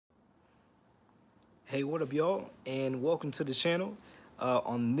Hey, what up, y'all? And welcome to the channel.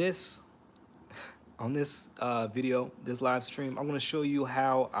 On this video, this live stream, I'm going to show you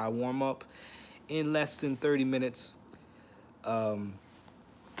how I warm up in less than 30 minutes um,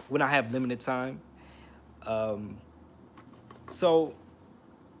 when I have limited time. Um, so,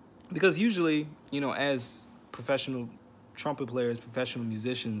 because usually, as professional trumpet players, professional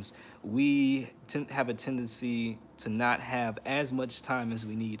musicians, we have a tendency to not have as much time as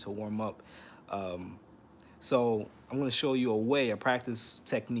we need to warm up. So I'm going to show you a practice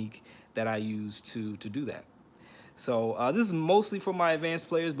technique that I use to do that. So this is mostly for my advanced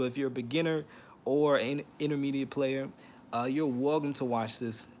players, but if you're a beginner or an intermediate player, you're welcome to watch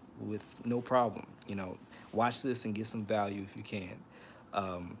this with no problem. Watch this and get some value if you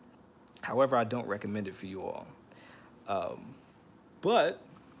can. However, I don't recommend it for you all. But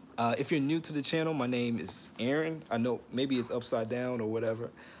if you're new to the channel, my name is Aaron. I know maybe it's upside down or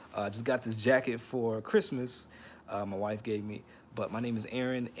whatever. I just got this jacket for Christmas my wife gave me. But my name is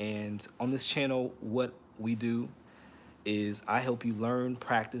Aaron, and on this channel, what we do is I help you learn,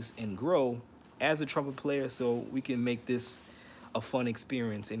 practice, and grow as a trumpet player so we can make this a fun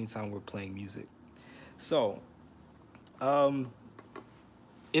experience anytime we're playing music. So,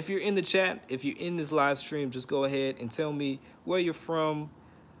 if you're in the chat, if you're in this live stream, just go ahead and tell me where you're from,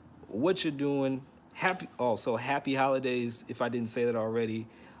 what you're doing. Happy holidays, if I didn't say that already.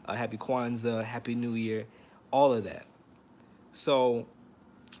 Happy Kwanzaa, Happy New Year, all of that. So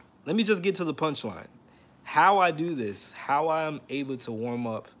let me just get to the punchline. How I do this, how I'm able to warm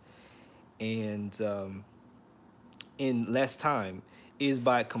up and in less time is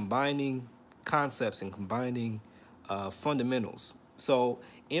by combining concepts and combining fundamentals. So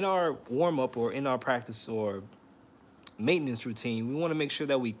in our warm-up or in our practice or maintenance routine, we want to make sure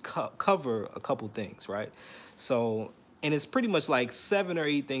that we cover a couple things, right? So, and it's pretty much like 7 or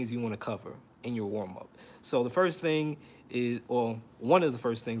 8 things you want to cover in your warm-up. So the first thing is, or one of the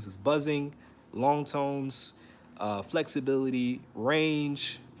first things is buzzing, long tones, flexibility,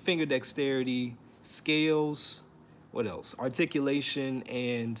 range, finger dexterity, scales, what else? Articulation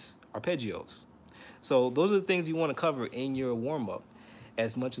and arpeggios. So those are the things you want to cover in your warm-up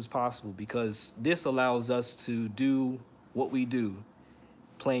as much as possible, because this allows us to do what we do,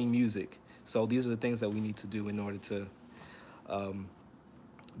 playing music. So these are the things that we need to do in order to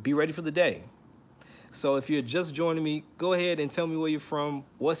be ready for the day. So if you're just joining me, go ahead and tell me where you're from,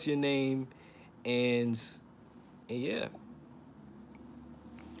 what's your name, and yeah.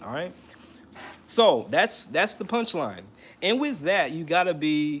 All right. So that's the punchline. And with that, you gotta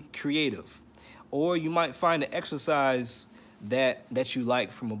be creative, or you might find an exercise that you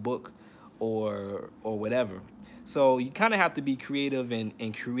like from a book or whatever. So you kind of have to be creative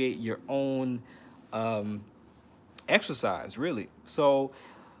and create your own exercise, really. So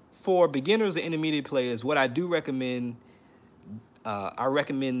for beginners and intermediate players, what I do recommend, I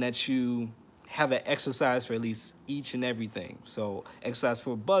recommend that you have an exercise for at least each and everything. So exercise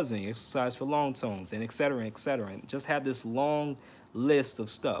for buzzing, exercise for long tones, and et cetera, and just have this long list of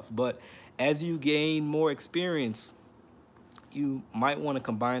stuff. But as you gain more experience, you might want to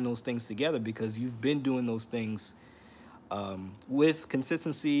combine those things together because you've been doing those things with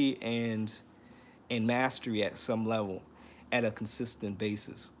consistency and mastery at some level at a consistent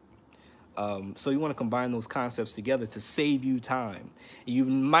basis. So you want to combine those concepts together to save you time. You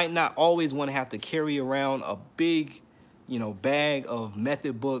might not always want to have to carry around a big, bag of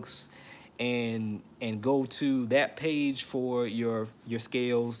method books and go to that page for your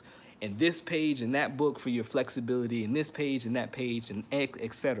scales, and this page and that book for your flexibility, and this page and that page, and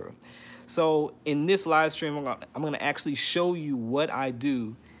etc. So in this live stream, I'm gonna actually show you what I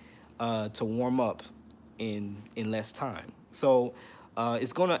do to warm up in less time. So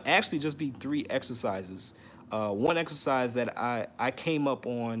it's gonna actually just be 3 exercises. One exercise that I came up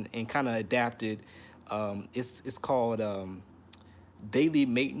on and kind of adapted, it's called Daily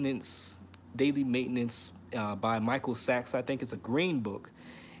Maintenance by Michael Sachs. I think it's a green book,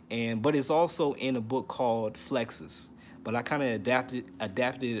 but it's also in a book called Flexes. But I kind of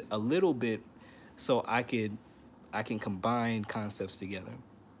adapted it a little bit so I can combine concepts together.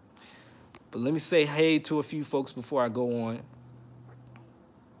 But let me say hey to a few folks before I go on.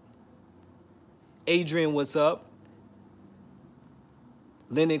 Adrian, what's up?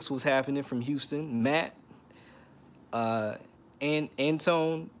 Lennox, what's happening from Houston? Matt, and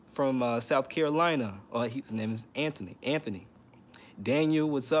Antone from South Carolina. His name is Anthony. Daniel,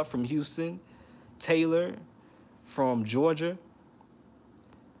 what's up from Houston? Taylor from Georgia.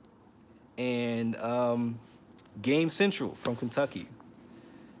 And Game Central from Kentucky.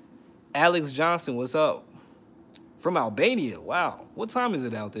 Alex Johnson, what's up? From Albania. Wow. What time is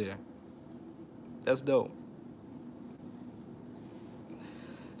it out there? That's dope.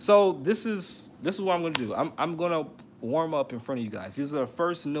 So this is what I'm gonna do. I'm gonna warm up in front of you guys. These are the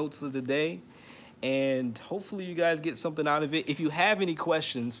first notes of the day, and hopefully you guys get something out of it. If you have any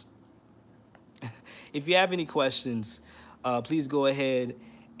questions, if you have any questions, please go ahead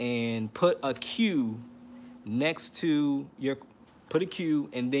and put a Q next to your, put a Q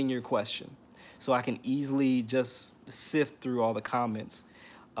and then your question, so I can easily just sift through all the comments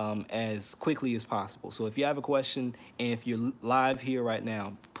as quickly as possible. So if you have a question and if you're live here right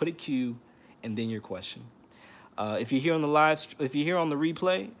now, put a Q and then your question. If you're here on the if you're here on the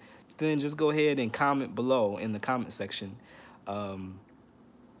replay, then just go ahead and comment below in the comment section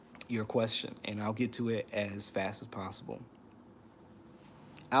your question, and I'll get to it as fast as possible.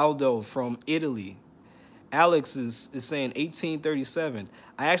 Aldo from Italy. Alex is saying 1837.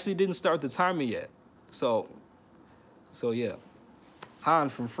 I actually didn't start the timer yet. So yeah. Han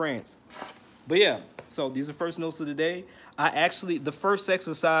from France. But yeah, so these are first notes of the day. The first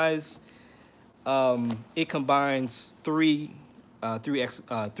exercise, it combines three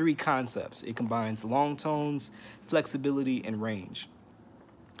concepts. It combines long tones, flexibility, and range.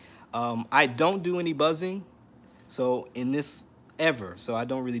 I don't do any buzzing, so I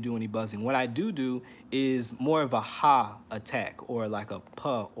don't really do any buzzing. What I do is more of a ha attack, or like a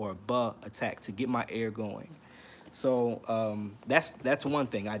puh or a buh attack to get my air going. So that's one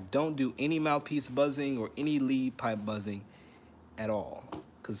thing. I don't do any mouthpiece buzzing or any lead pipe buzzing at all,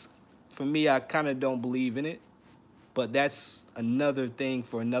 because for me, I kind of don't believe in it. But that's another thing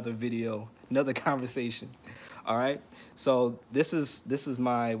for another video, another conversation. All right. So this is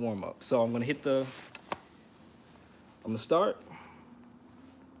my warm up. So I'm gonna start.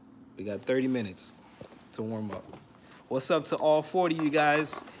 We got 30 minutes to warm up. What's up to all 40 of you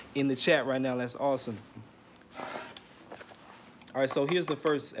guys in the chat right now? That's awesome. All right, so here's the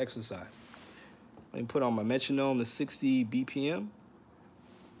first exercise. Let me put on my metronome to 60 BPM.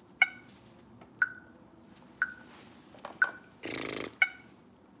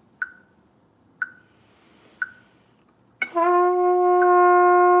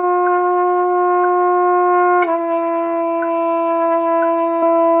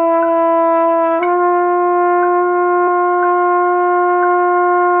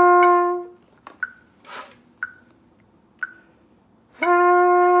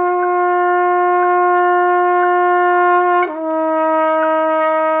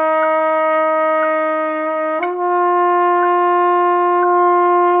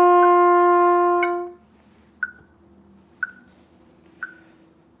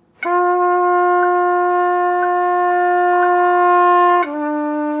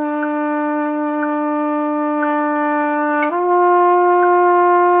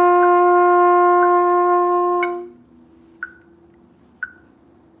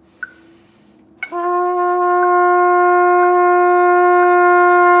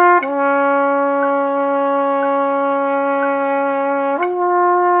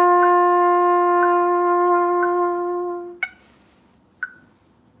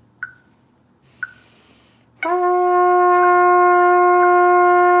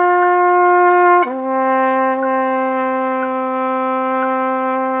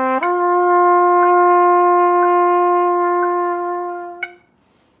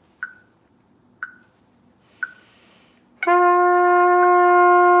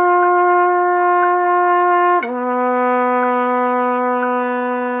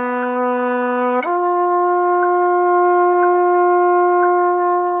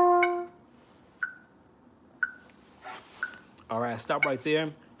 Stop right there.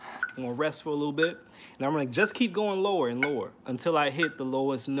 I'm gonna rest for a little bit, and I'm gonna just keep going lower and lower until I hit the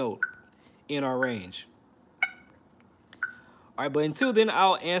lowest note in our range. All right, but until then,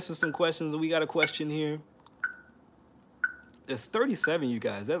 I'll answer some questions. We got a question here. There's 37, you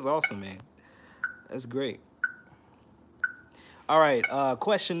guys. That's awesome, man. That's great. All right,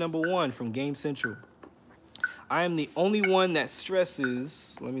 question number 1 from Game Central. I am the only one that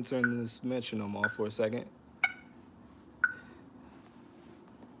stresses. Let me turn this metronome off for a second.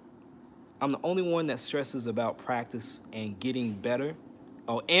 I'm the only one that stresses about practice and getting better.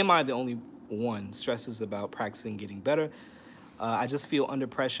 Oh, am I the only one stresses about practicing and getting better? I just feel under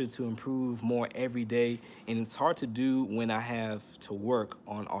pressure to improve more every day, and it's hard to do when I have to work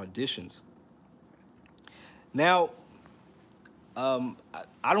on auditions. Now,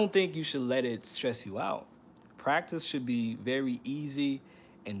 I don't think you should let it stress you out. Practice should be very easy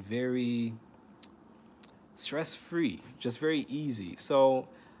and very stress-free, just very easy. So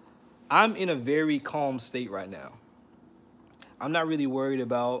I'm in a very calm state right now. I'm not really worried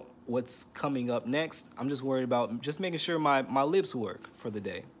about what's coming up next. I'm just worried about just making sure my lips work for the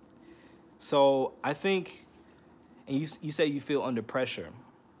day. So I think, and you say you feel under pressure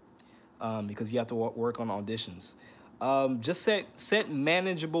because you have to work on auditions. Just set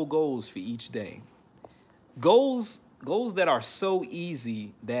manageable goals for each day. Goals that are so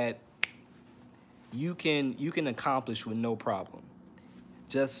easy that you can accomplish with no problem.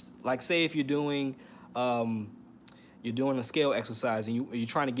 Just like, say if you're doing a scale exercise and you're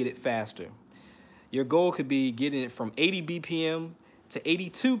trying to get it faster. Your goal could be getting it from 80 BPM to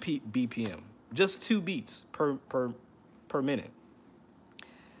 82 BPM, just 2 beats per minute.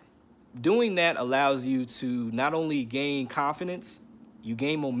 Doing that allows you to not only gain confidence, you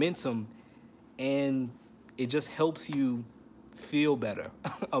gain momentum, and it just helps you feel better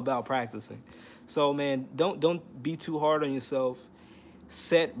about practicing. So man, don't be too hard on yourself.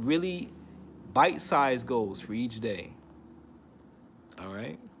 Set really bite-sized goals for each day. All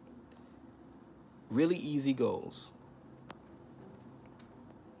right? Really easy goals.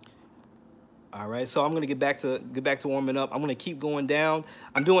 All right, so I'm gonna get back to warming up. I'm gonna keep going down.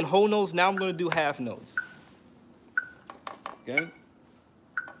 I'm doing whole notes. Now I'm gonna do half notes. Okay.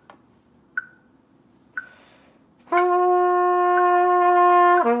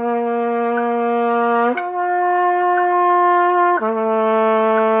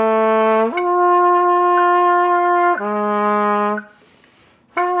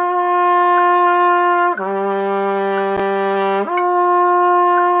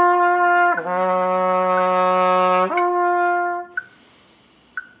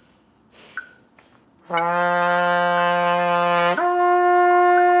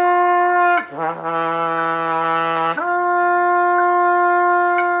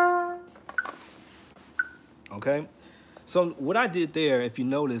 Okay, so what I did there, if you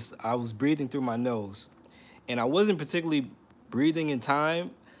noticed, I was breathing through my nose, and I wasn't particularly breathing in time,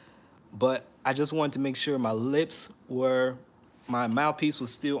 but I just wanted to make sure my mouthpiece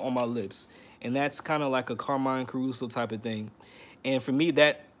was still on my lips, and that's kind of like a Carmine Caruso type of thing. And for me,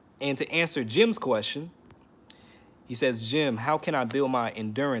 and to answer Jim's question, he says, Jim, how can I build my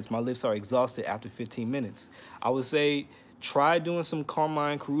endurance? My lips are exhausted after 15 minutes. I would say try doing some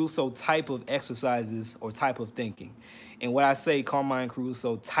Carmine Caruso type of exercises or type of thinking. And what I say Carmine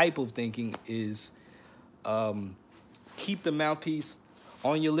Caruso type of thinking is keep the mouthpiece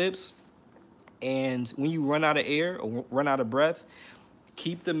on your lips, and when you run out of air or run out of breath,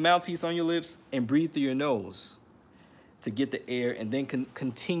 keep the mouthpiece on your lips and breathe through your nose to get the air, and then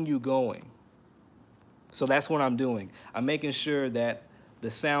continue going. So that's what I'm doing. I'm making sure that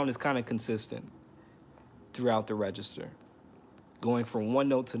the sound is kind of consistent throughout the register, going from one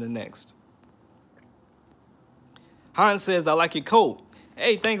note to the next. Hans says, I like your coat.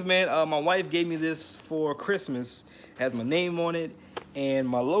 Hey, thanks, man. My wife gave me this for Christmas. It has my name on it and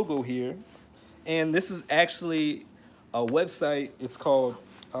my logo here. And this is actually a website. It's called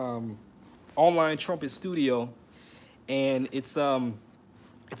Online Trumpet Studio. And it's a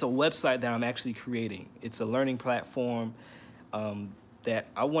website that I'm actually creating. It's a learning platform that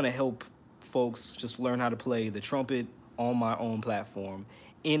I want to help folks just learn how to play the trumpet on my own platform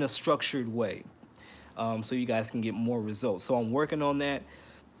in a structured way, so you guys can get more results. So I'm working on that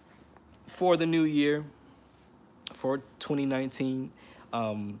for the new year, for 2019.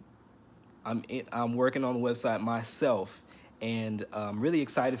 I'm working on the website myself, and I'm really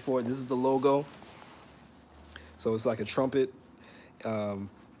excited for it. This is the logo. So it's like a trumpet. And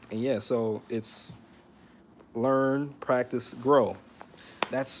yeah, so it's learn, practice, grow.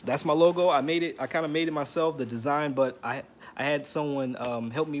 That's my logo. I kind of made it myself, the design, but I had someone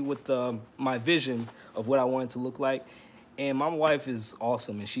help me with my vision of what I wanted to look like. And my wife is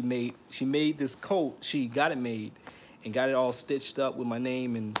awesome, and she made this coat. She got it made and got it all stitched up with my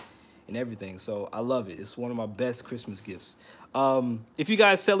name and everything. So I love it. It's one of my best Christmas gifts. If you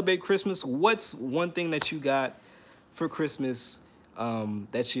guys celebrate Christmas, what's one thing that you got for Christmas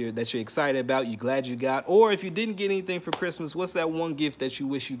that you're excited about, you're glad you got? Or if you didn't get anything for Christmas, what's that one gift that you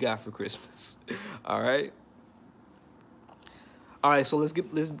wish you got for Christmas? All right, so let's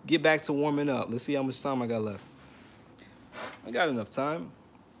get back to warming up. Let's see how much time I got left. I got enough time.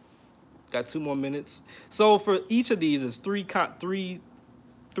 Got 2 more minutes. So for each of these, it's three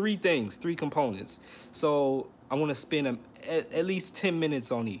components. So I want to spend at least 10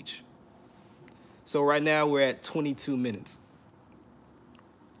 minutes on each. So right now we're at 22 minutes.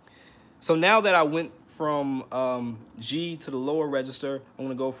 So now that I went from G to the lower register, I'm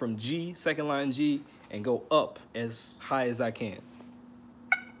gonna go from G, second line G, and go up as high as I can.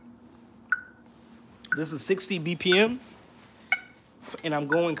 This is 60 BPM, and I'm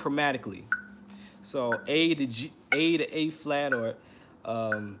going chromatically. So A to A flat, or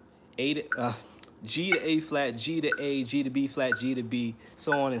G to A flat, G to A, G to B flat, G to B,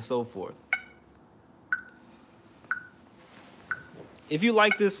 so on and so forth. if you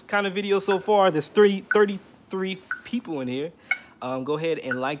like this kind of video so far, there's 33 people in here. Go ahead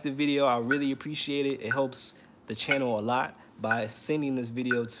and like the video. I really appreciate it. It helps the channel a lot by sending this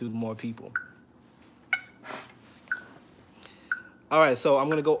video to more people. All right, so I'm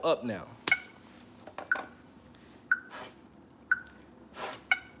gonna go up now.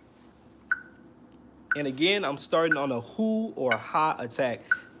 And again, I'm starting on a hu or ha attack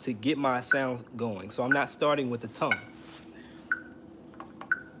to get my sound going. So I'm not starting with the tongue.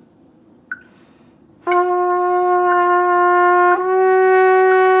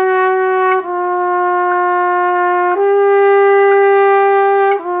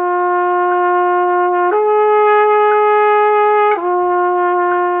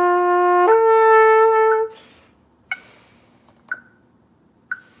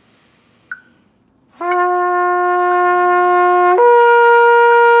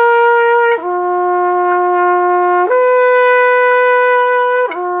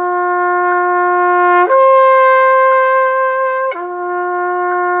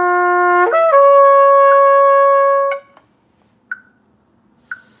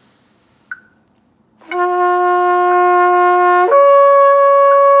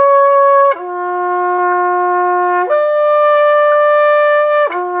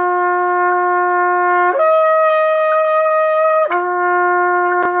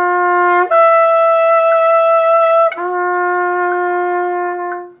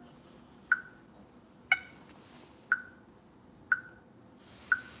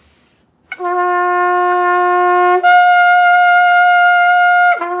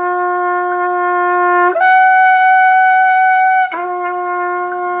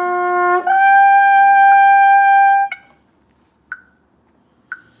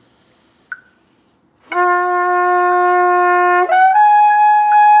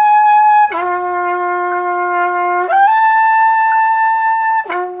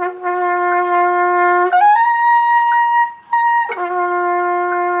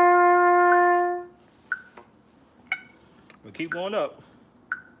 We'll keep going up.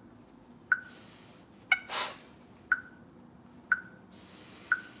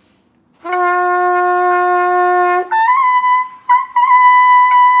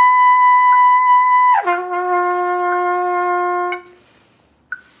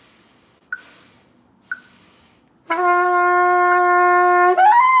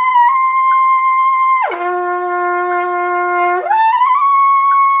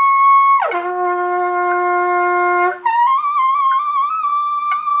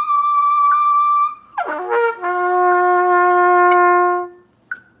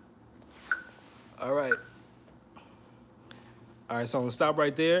 All right, so I'm gonna stop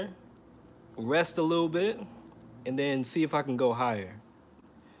right there, rest a little bit, and then see if I can go higher.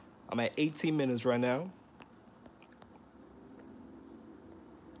 I'm at 18 minutes right now.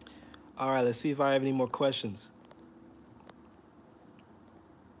 All right, let's see if I have any more questions.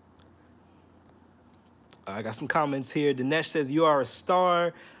 I got some comments here. Dinesh says, you are a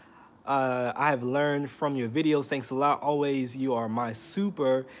star. I have learned from your videos. Thanks a lot. Always, you are my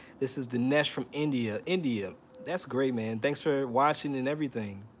super. This is Dinesh from India. That's great, man. Thanks for watching and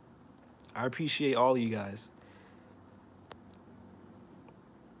everything. I appreciate all of you guys.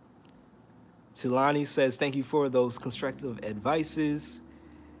 Tulani says, thank you for those constructive advices.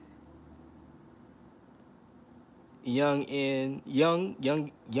 Youngian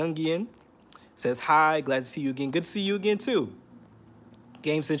says, hi, glad to see you again. Good to see you again, too.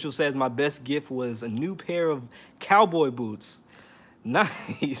 Game Central says, my best gift was a new pair of cowboy boots.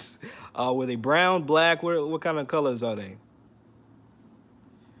 Nice. Were they brown, black? What kind of colors are they?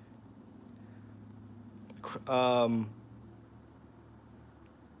 Talani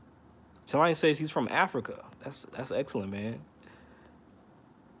says he's from Africa. That's excellent, man.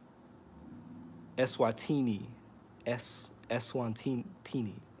 Eswatini.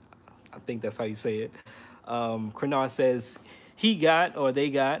 Eswatini. I think that's how you say it. Krenard says he got, or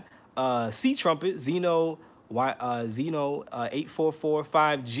they got, C trumpet, Zeno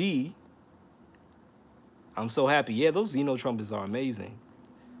 8445G. I'm so happy. Yeah, those Zeno trumpets are amazing.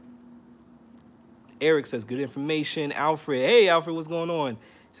 Eric says, good information. Alfred, hey, Alfred, what's going on?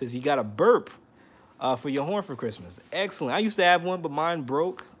 Says, you got a burp for your horn for Christmas. Excellent. I used to have one, but mine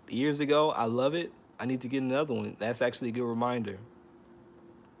broke years ago. I love it. I need to get another one. That's actually a good reminder.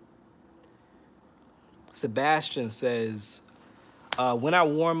 Sebastian says, when I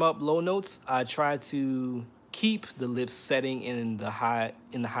warm up low notes, I try to keep the lips setting in the high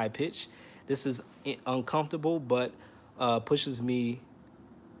pitch. This is uncomfortable, but push me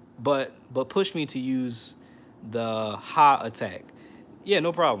to use the ha attack. Yeah,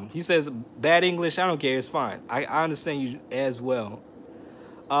 no problem. He says bad English. I don't care. It's fine. I understand you as well.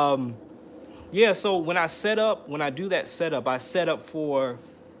 Yeah, so when I do that setup, I set up for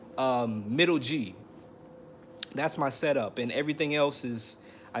middle G. That's my setup, and everything else is,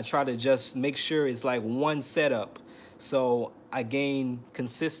 I try to just make sure it's like one setup, so I gain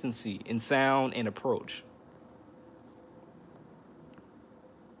consistency in sound and approach.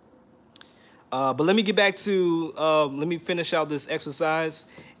 But let me get back to, let me finish out this exercise,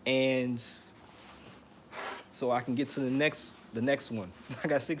 and so I can get to the next one. I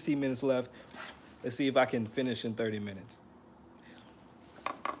got 16 minutes left. Let's see if I can finish in 30 minutes.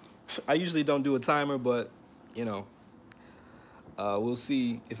 I usually don't do a timer, but you know, we'll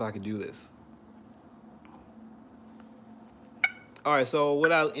see if I can do this. All right, so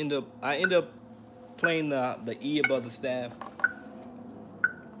what I end up playing the E above the staff.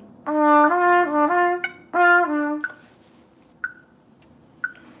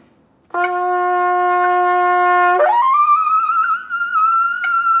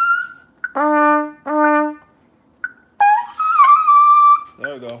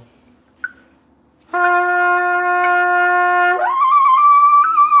 There we go.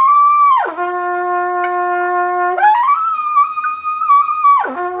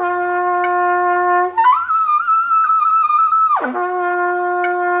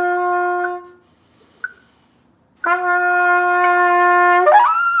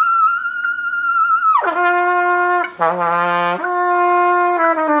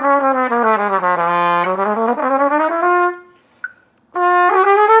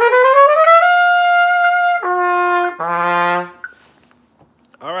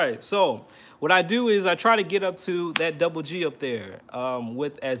 So what I do is I try to get up to that double G up there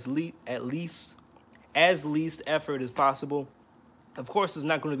with as least effort as possible. Of course, it's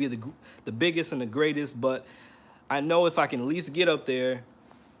not going to be the biggest and the greatest, but I know if I can at least get up there,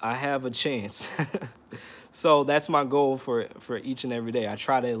 I have a chance. So that's my goal for each and every day. I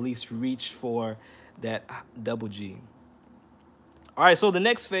try to at least reach for that double G. All right, so the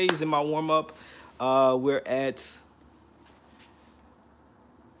next phase in my warm-up, we're at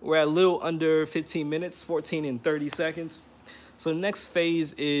a little under 15 minutes, 14 and 30 seconds. So the next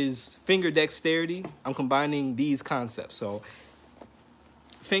phase is finger dexterity. I'm combining these concepts. So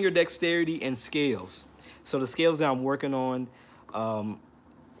finger dexterity and scales. So the scales that I'm working on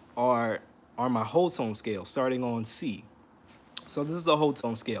are my whole tone scale, starting on C. So this is the whole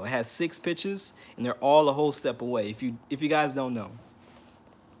tone scale. It has 6 pitches, and they're all a whole step away. If you guys don't know.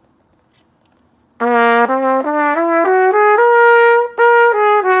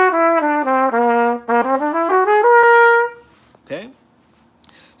 Okay.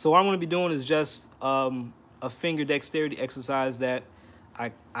 So what I'm going to be doing is just a finger dexterity exercise that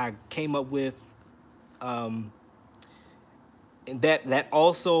I came up with. And that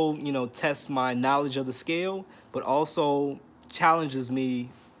also, you know, tests my knowledge of the scale, but also challenges me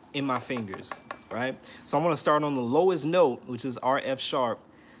in my fingers, right? So I'm going to start on the lowest note, which is our F sharp,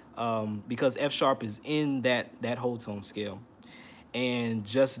 because F sharp is in that whole tone scale, and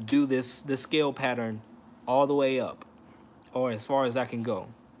just do this scale pattern all the way up, or as far as I can go,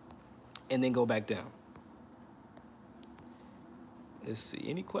 and then go back down. Let's see,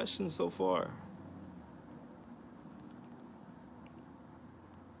 any questions so far?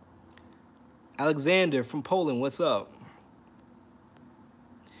 Alexander from Poland, what's up?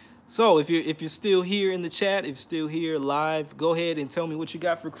 So if you're still here in the chat, if you're still here live, go ahead and tell me what you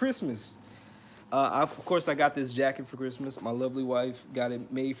got for Christmas. Of course, I got this jacket for Christmas. My lovely wife got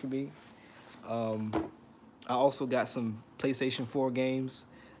it made for me. I also got some PlayStation 4 games.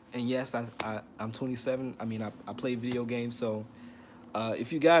 And yes, I'm 27. I mean, I play video games. So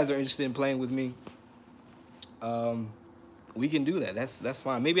if you guys are interested in playing with me, we can do that. That's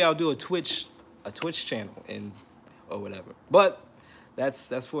fine. Maybe I'll do a Twitch channel or whatever. But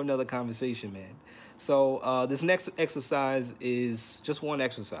that's for another conversation, man. So this next exercise is just one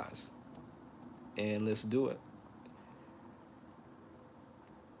exercise, and let's do it.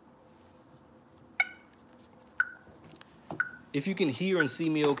 If you can hear and see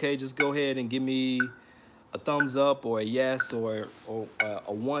me okay, just go ahead and give me a thumbs up or a yes or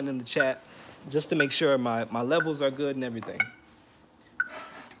a 1 in the chat, just to make sure my levels are good and everything.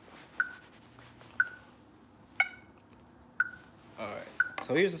 All right,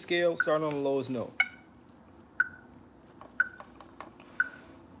 so here's the scale, starting on the lowest note.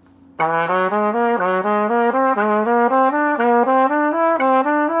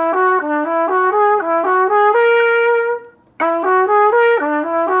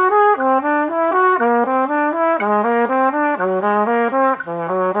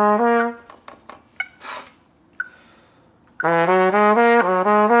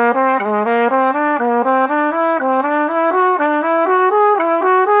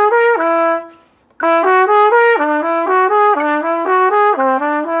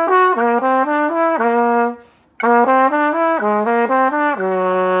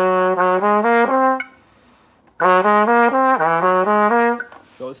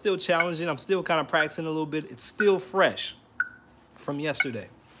 it's still challenging. I'm still kind of practicing a little bit. It's still fresh from yesterday.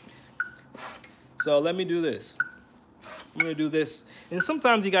 So let me do this. I'm gonna do this. And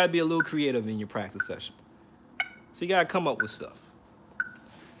sometimes you gotta be a little creative in your practice session. So you gotta come up with stuff.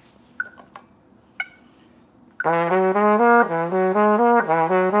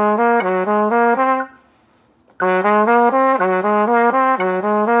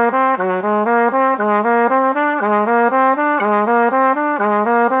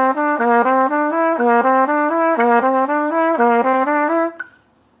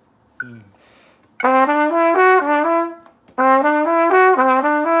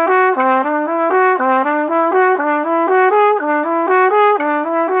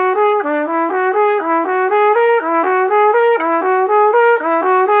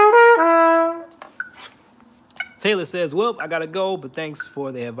 Taylor says, well, I gotta go, but thanks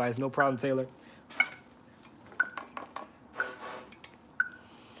for the advice. No problem, Taylor.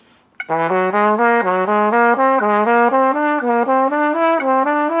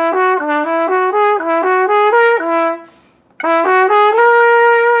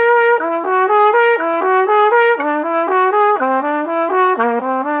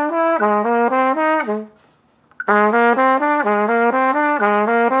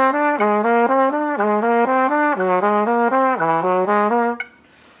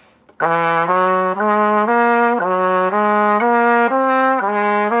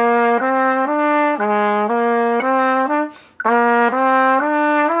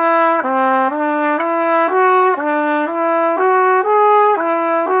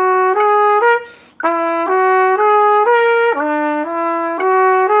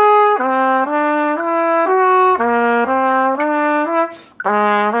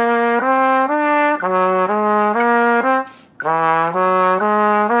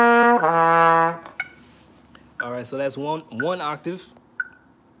 So that's one octave.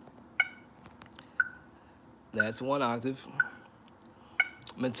 That's one octave.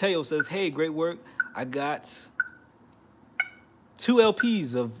 Mateo says, hey, great work. I got 2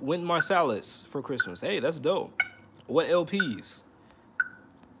 LPs of Wynton Marsalis for Christmas. Hey, that's dope. What LPs?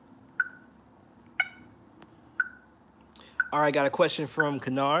 All right, got a question from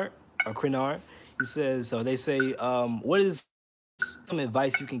Kennard. He says, they say, what is some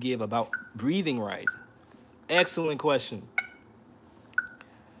advice you can give about breathing right? Excellent question.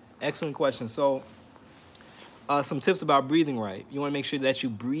 Excellent question. So, some tips about breathing right. You want to make sure that you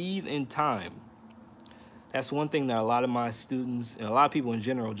breathe in time. That's one thing that a lot of my students and a lot of people in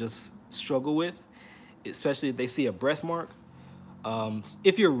general just struggle with, especially if they see a breath mark.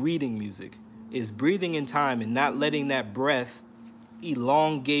 If you're reading music, is breathing in time and not letting that breath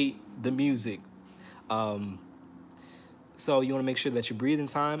elongate the music. So you want to make sure that you breathe in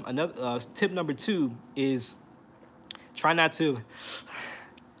time. Another tip number 2 is try not to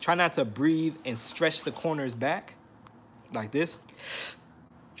breathe and stretch the corners back like this.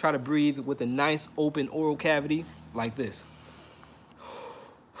 Try to breathe with a nice open oral cavity like this.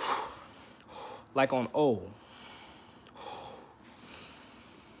 Like on O.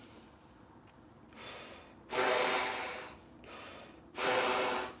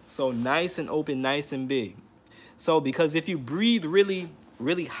 So nice and open, nice and big. So because if you breathe really,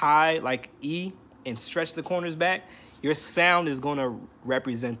 really high like E and stretch the corners back, your sound is going to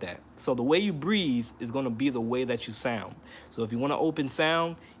represent that. So the way you breathe is going to be the way that you sound. So if you want to open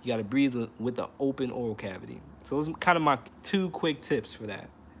sound, you got to breathe with the open oral cavity. So those are kind of my 2 quick tips for that.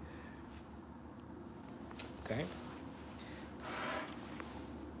 Okay.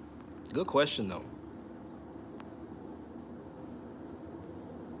 Good question, though.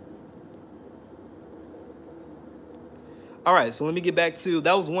 All right, so let me get back to,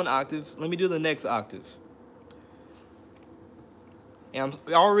 that was 1 octave. Let me do the next octave. And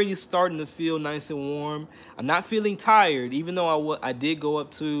I'm already starting to feel nice and warm. I'm not feeling tired, even though I did go up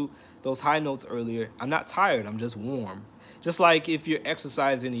to those high notes earlier. I'm not tired, I'm just warm. Just like if you're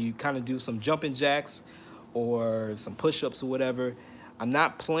exercising and you kind of do some jumping jacks or some push-ups or whatever, I'm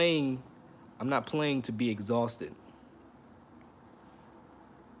not playing to be exhausted.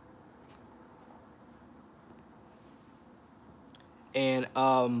 And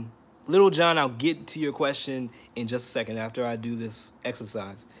Little John, I'll get to your question in just a second after I do this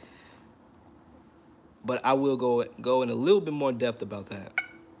exercise. But I will go in a little bit more depth about that.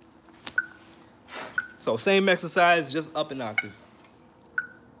 So same exercise, just up an octave.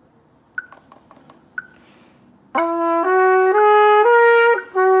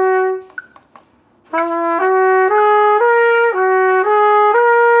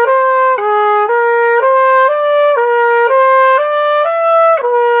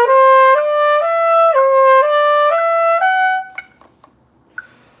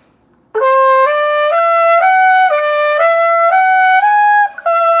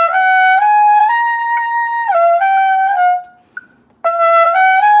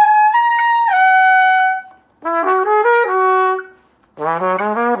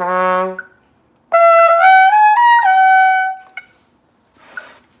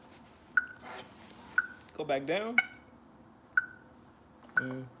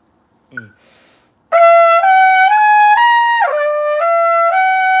 All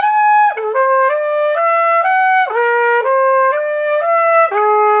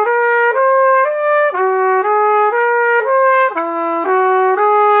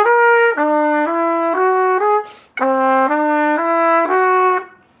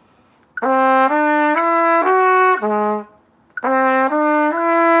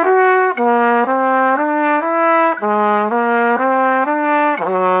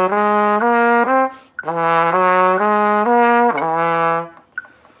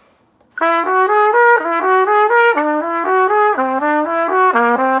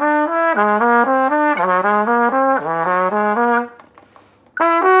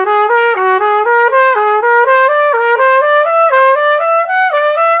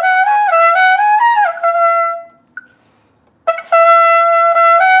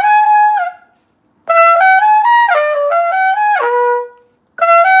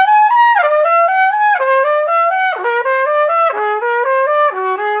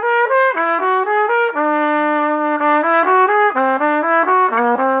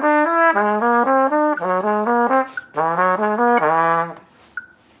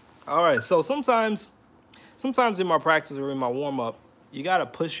right, so sometimes in my practice or in my warm-up, you gotta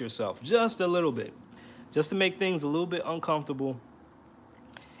push yourself just a little bit, just to make things a little bit uncomfortable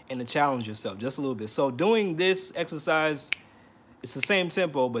and to challenge yourself just a little bit. So doing this exercise, it's the same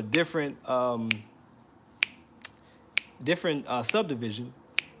tempo but different subdivision.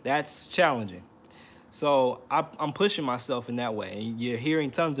 That's challenging. So I'm pushing myself in that way. And you're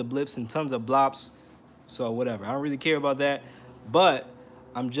hearing tons of blips and tons of blops. So whatever, I don't really care about that. But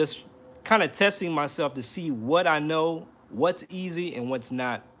I'm just kind of testing myself to see what I know, what's easy and what's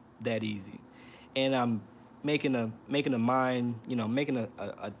not that easy. And I'm making a mind, making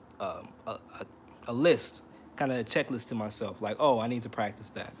a list, kind of a checklist to myself, like, oh, I need to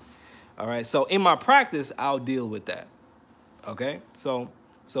practice that. All right. So in my practice, I'll deal with that. Okay. So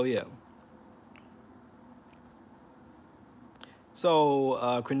yeah.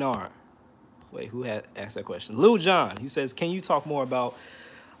 So Krenar, wait, who had asked that question? Lou John, he says, can you talk more about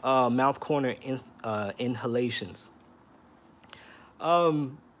mouth corner inhalations?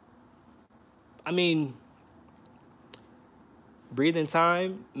 I mean, breathing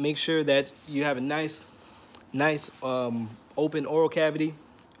time, make sure that you have a nice open oral cavity.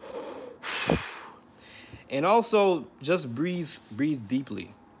 And also just breathe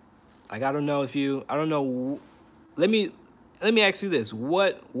deeply. Like, I don't know, let me ask you this.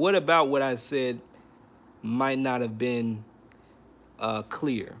 What about what I said might not have been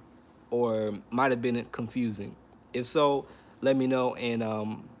clear or might have been confusing? If so, let me know, and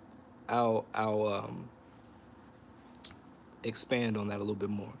I'll expand on that a little bit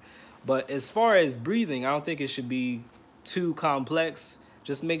more. But as far as breathing, I don't think it should be too complex.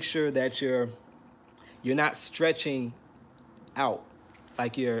 Just make sure that you're not stretching out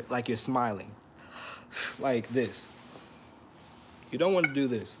like you're smiling, like this. You don't want to do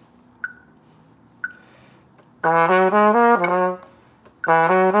this.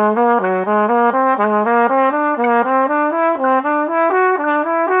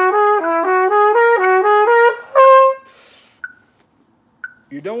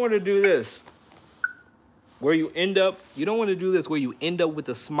 You don't want to do this where you end up, with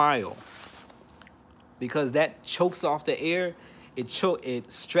a smile, because that chokes off the air.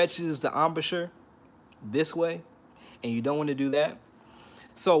 It stretches the embouchure this way, and you don't want to do that.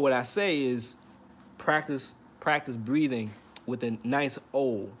 So what I say is practice breathing with a nice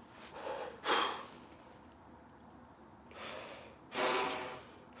O.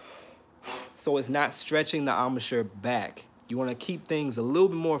 So it's not stretching the embouchure back. You want to keep things a little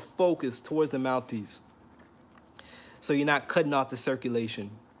bit more focused towards the mouthpiece, so you're not cutting off the circulation,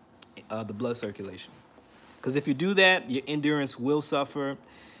 the blood circulation. Because if you do that, your endurance will suffer,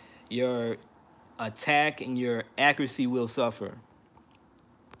 your attack and your accuracy will suffer.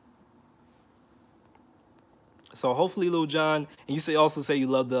 So hopefully, Lil John, and you also say you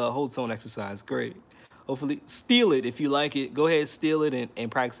love the whole tone exercise. Great. Hopefully, steal it if you like it. Go ahead, steal it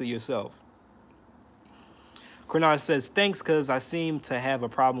and practice it yourself. Cornard says, thanks, because I seem to have a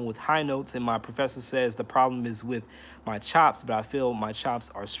problem with high notes, and my professor says the problem is with my chops, but I feel my chops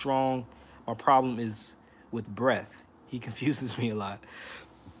are strong. My problem is with breath. He confuses me a lot.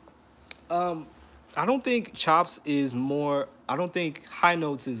 I don't think I don't think high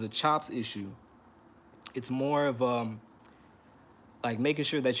notes is a chops issue. It's more of like making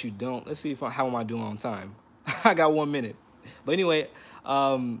sure that you don't. Let's see how am I doing on time? I got 1 minute. But anyway,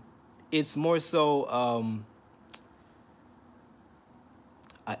 it's more so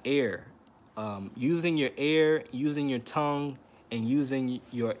air. Using your tongue and using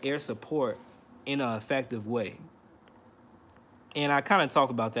your air support in an effective way. And I kind of talk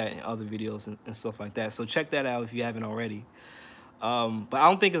about that in other videos and stuff like that. So check that out if you haven't already. But I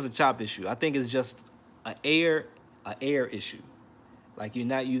don't think it's a chop issue. I think it's just an air issue. Like you're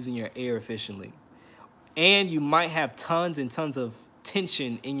not using your air efficiently. And you might have tons and tons of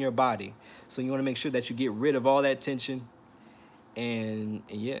tension in your body. So you want to make sure that you get rid of all that tension. And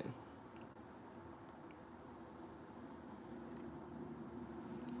yeah.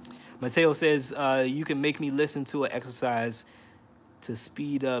 Mateo says, you can make me listen to an exercise to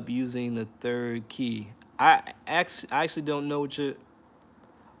speed up using the third key. I actually don't know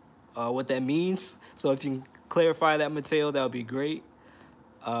what that means. So if you can clarify that, Mateo, that would be great.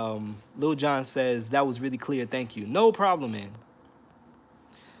 Lil John says, that was really clear. Thank you. No problem, man.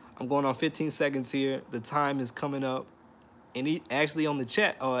 I'm going on 15 seconds here. The time is coming up. And actually on the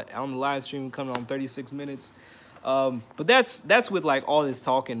chat, on the live stream, coming on 36 minutes. But that's with like all this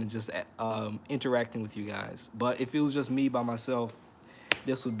talking and just interacting with you guys. But if it was just me by myself,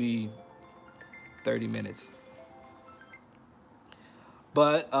 this would be 30 minutes.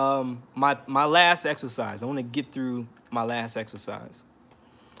 But my last exercise, I want to get through my last exercise.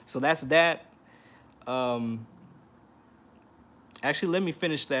 So that's that. Actually, let me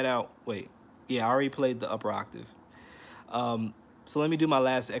finish that out. Wait, yeah, I already played the upper octave. So let me do my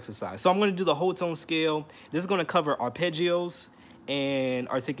last exercise. So I'm going to do the whole tone scale. This is going to cover arpeggios and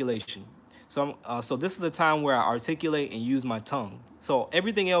articulation. So so this is the time where I articulate and use my tongue. So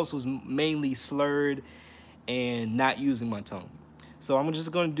everything else was mainly slurred and not using my tongue. So I'm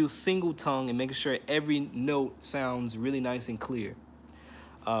just going to do single tongue and making sure every note sounds really nice and clear.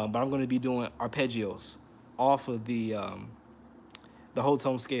 But I'm going to be doing arpeggios off of the whole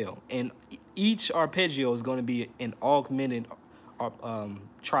tone scale. And each arpeggio is going to be an augmented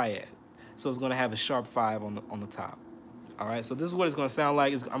triad. So it's going to have a sharp 5 on the top. All right, so this is what it's going to sound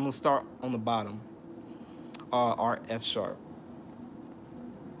like. I'm going to start on the bottom, R, F sharp.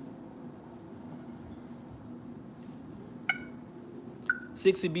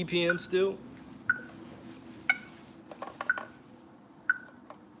 $60 BPM still.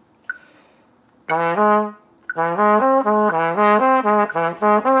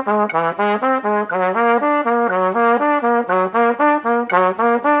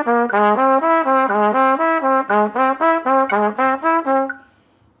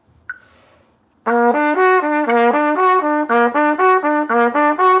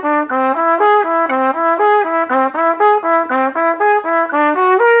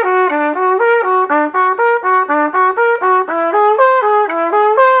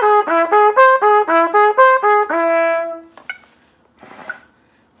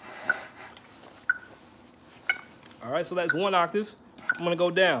 All right, so that's one octave. I'm gonna go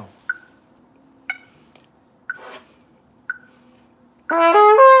down.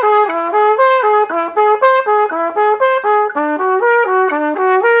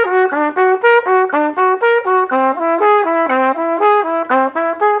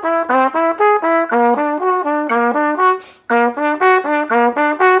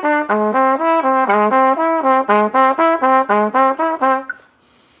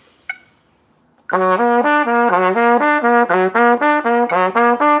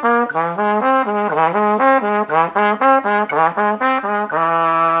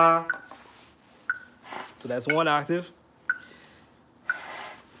 So that's one octave.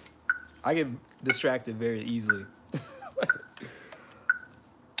 I get distracted very easily.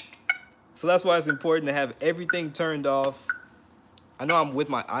 So that's why it's important to have everything turned off. I know I'm with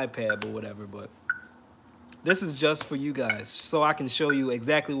my iPad or whatever, but this is just for you guys, so I can show you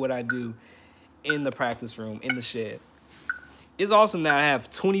exactly what I do in the practice room, in the shed. It's awesome that I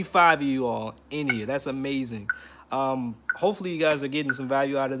have 25 of you all in here. That's amazing. Hopefully you guys are getting some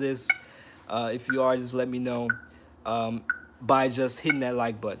value out of this. If you are, just let me know by just hitting that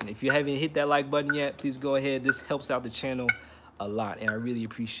like button. If you haven't hit that like button yet, please go ahead. This helps out the channel a lot, and I really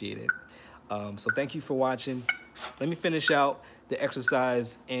appreciate it. So thank you for watching. Let me finish out the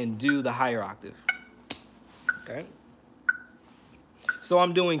exercise and do the higher octave. Okay. So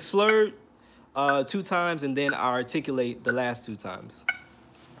I'm doing slurred 2 times, and then I articulate the last 2 times.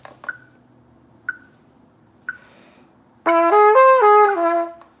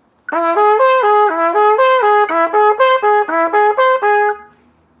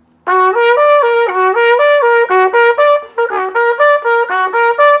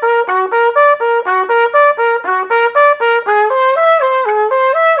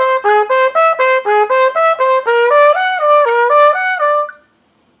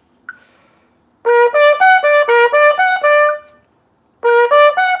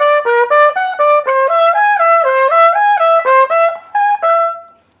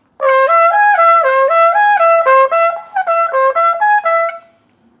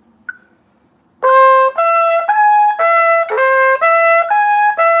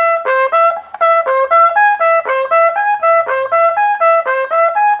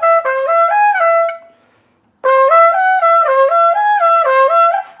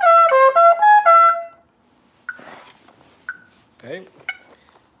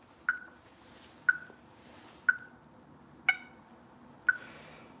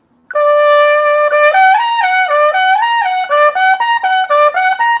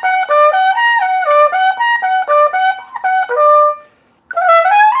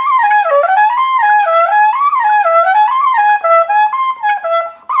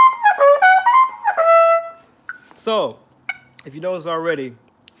 So, if you notice already,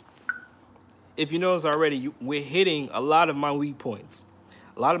 we're hitting a lot of my weak points.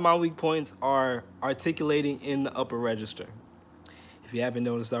 A lot of my weak points are articulating in the upper register, if you haven't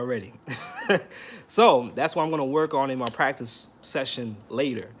noticed already. So that's what I'm going to work on in my practice session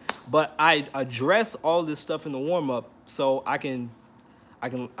later. But I address all this stuff in the warm-up so I can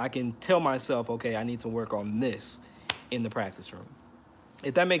tell myself, okay, I need to work on this in the practice room.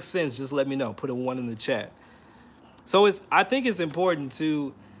 If that makes sense, just let me know. Put a 1 in the chat. So I think it's important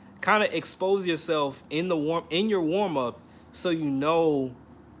to kind of expose yourself in your warm-up so you know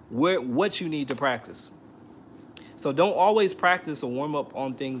what you need to practice. So don't always practice a warm-up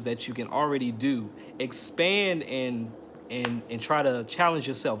on things that you can already do. Expand and try to challenge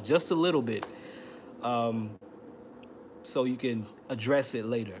yourself just a little bit, so you can address it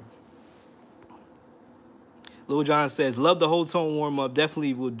later. Lil John says, love the whole tone warm-up.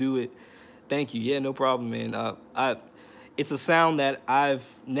 Definitely will do it. Thank you. Yeah, no problem, man. It's a sound that I've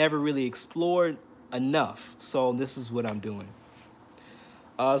never really explored enough, so this is what I'm doing.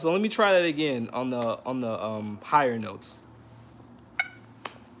 So let me try that again on the higher notes.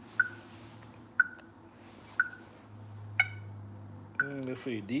 Let's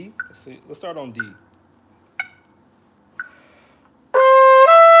see, D. Let's start on D.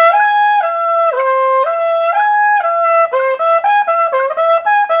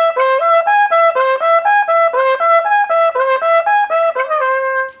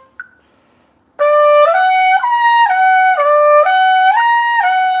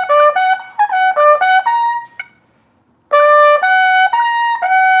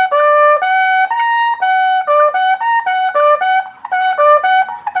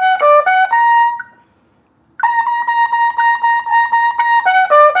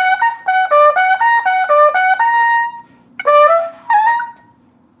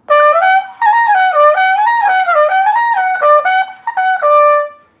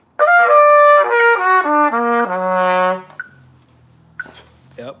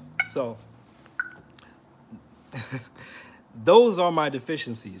 So those are my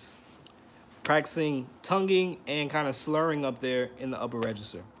deficiencies. Practicing tonguing and kind of slurring up there in the upper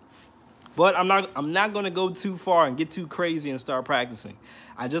register. But I'm not going to go too far and get too crazy and start practicing.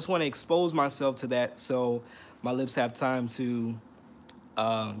 I just want to expose myself to that so my lips have time to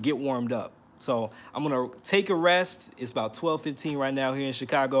get warmed up. So I'm going to take a rest. It's about 12:15 right now here in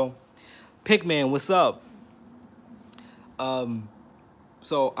Chicago. Pickman, what's up?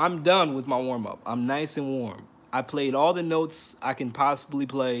 So I'm done with my warm-up. I'm nice and warm. I played all the notes I can possibly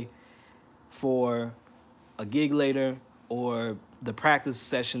play for a gig later or the practice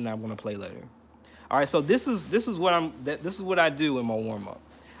session I'm going to play later. All right, so this is what I do in my warm-up.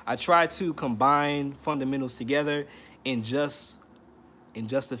 I try to combine fundamentals together in just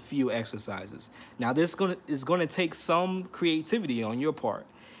a few exercises. Now this is going to take some creativity on your part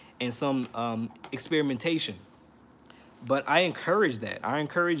and some experimentation. But I encourage that. I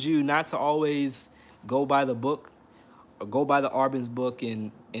encourage you not to always go by the book or go by the Arbin's book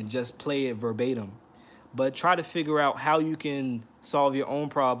and just play it verbatim, but try to figure out how you can solve your own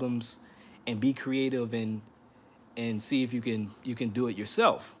problems and be creative and see if you can do it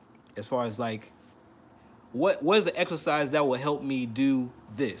yourself. As far as like, what is the exercise that will help me do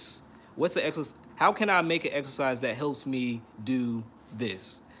this? What's the exercise? How can I make an exercise that helps me do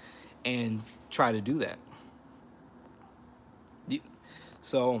this? And try to do that.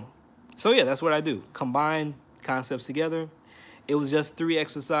 So yeah, that's what I do. Combine concepts together. It was just 3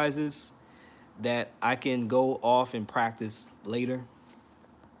 exercises that I can go off and practice later.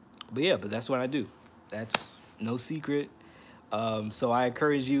 But that's what I do. That's no secret. So I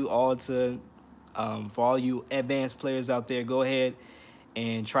encourage you all to, for all you advanced players out there, go ahead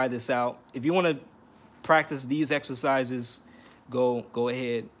and try this out. If you want to practice these exercises, go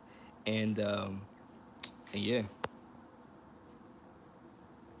ahead and yeah.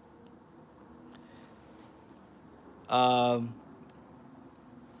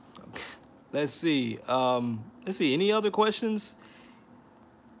 Let's see. Any other questions?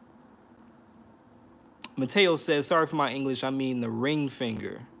 Mateo says, sorry for my English. I mean the ring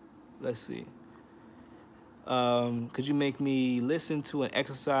finger. Let's see. Could you make me listen to an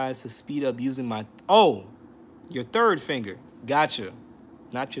exercise to speed up using my... Oh, your third finger. Gotcha.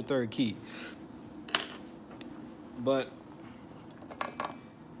 Not your third key. But...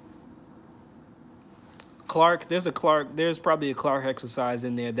 Clark, there's probably a Clark exercise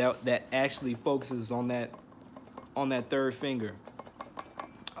in there that actually focuses on that third finger.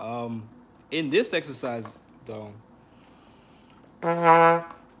 In this exercise though,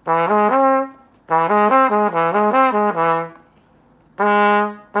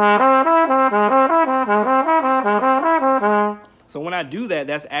 I do that,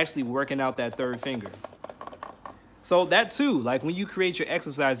 that's actually working out that third finger. So that too, like when you create your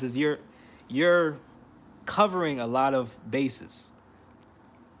exercises, you're covering a lot of bases,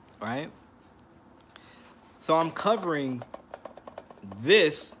 right? So I'm covering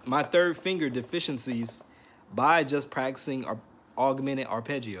this, my third finger deficiencies, by just practicing augmented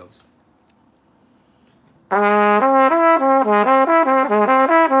arpeggios.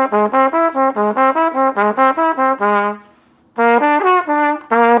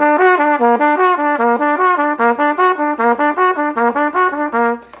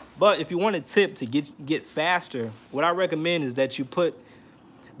 But if you want a tip to get faster, what I recommend is that you put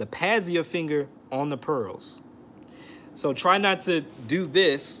the pads of your finger on the pearls. So try not to do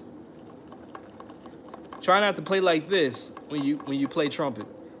this. Try not to play like this when you play trumpet.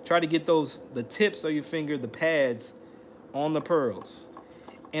 Try to get the tips of your finger, the pads, on the pearls.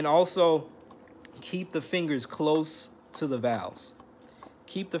 And also keep the fingers close to the valves.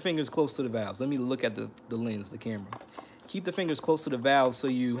 Keep the fingers close to the valves. Let me look at the lens, the camera. Keep the fingers close to the valves so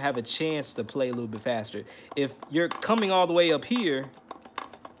you have a chance to play a little bit faster. If you're coming all the way up here,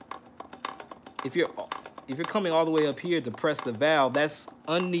 if you're coming all the way up here to press the valve, that's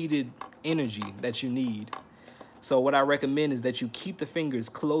unneeded energy that you need. So what I recommend is that you keep the fingers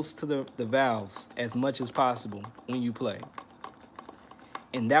close to the valves as much as possible when you play.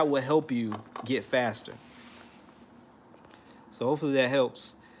 And that will help you get faster. So hopefully that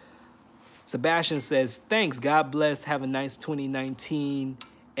helps. Sebastian says, thanks, God bless, have a nice 2019,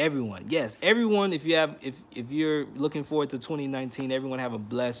 everyone. Yes, everyone, if you're looking forward to 2019, everyone have a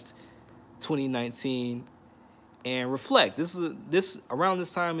blessed 2019 and reflect. Around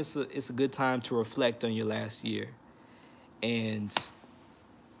this time, it's a good time to reflect on your last year and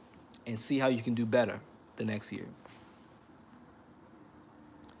see how you can do better the next year.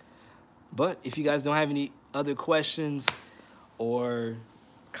 But if you guys don't have any other questions or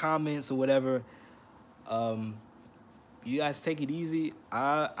comments or whatever, you guys take it easy.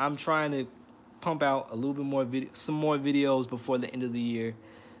 I'm trying to pump out a little bit more some more videos before the end of the year,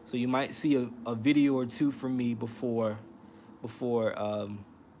 so you might see a video or two from me before the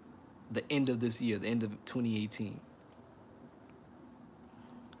end of this year, the end of 2018.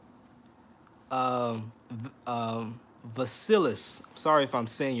 Vasilis, sorry if I'm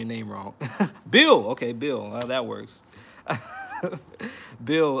saying your name wrong. Bill, okay, Bill, that works.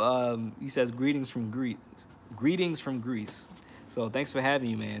 Bill, he says greetings from Greece. So thanks for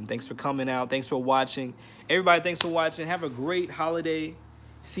having me, man. Thanks for coming out. Thanks for watching. Everybody, thanks for watching. Have a great holiday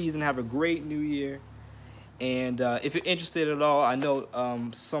season. Have a great new year. And if you're interested at all, I know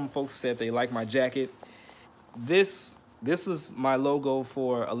some folks said they like my jacket. This is my logo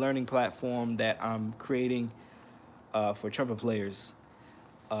for a learning platform that I'm creating for trumpet players,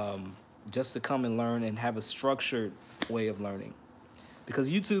 just to come and learn and have a structured way of learning, because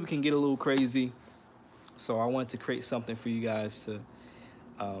YouTube can get a little crazy. So I want to create something for you guys to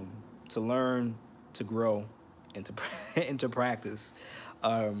learn, to grow, and to practice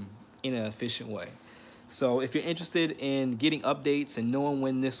in an efficient way. So if you're interested in getting updates and knowing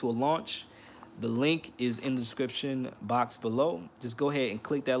when this will launch, the link is in the description box below. Just go ahead and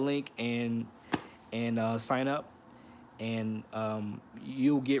click that link and sign up, and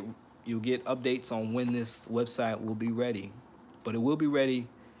you'll get updates on when this website will be ready. But it will be ready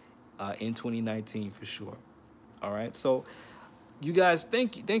in 2019 for sure. All right. So you guys,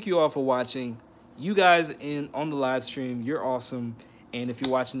 thank you all for watching. You guys on the live stream, you're awesome. And if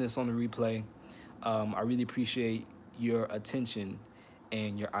you're watching this on the replay, I really appreciate your attention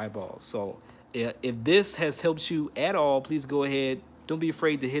and your eyeballs. So if this has helped you at all, please go ahead. Don't be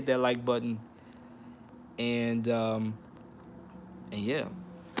afraid to hit that like button. And yeah,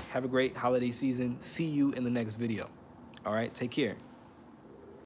 have a great holiday season. See you in the next video. All right, take care.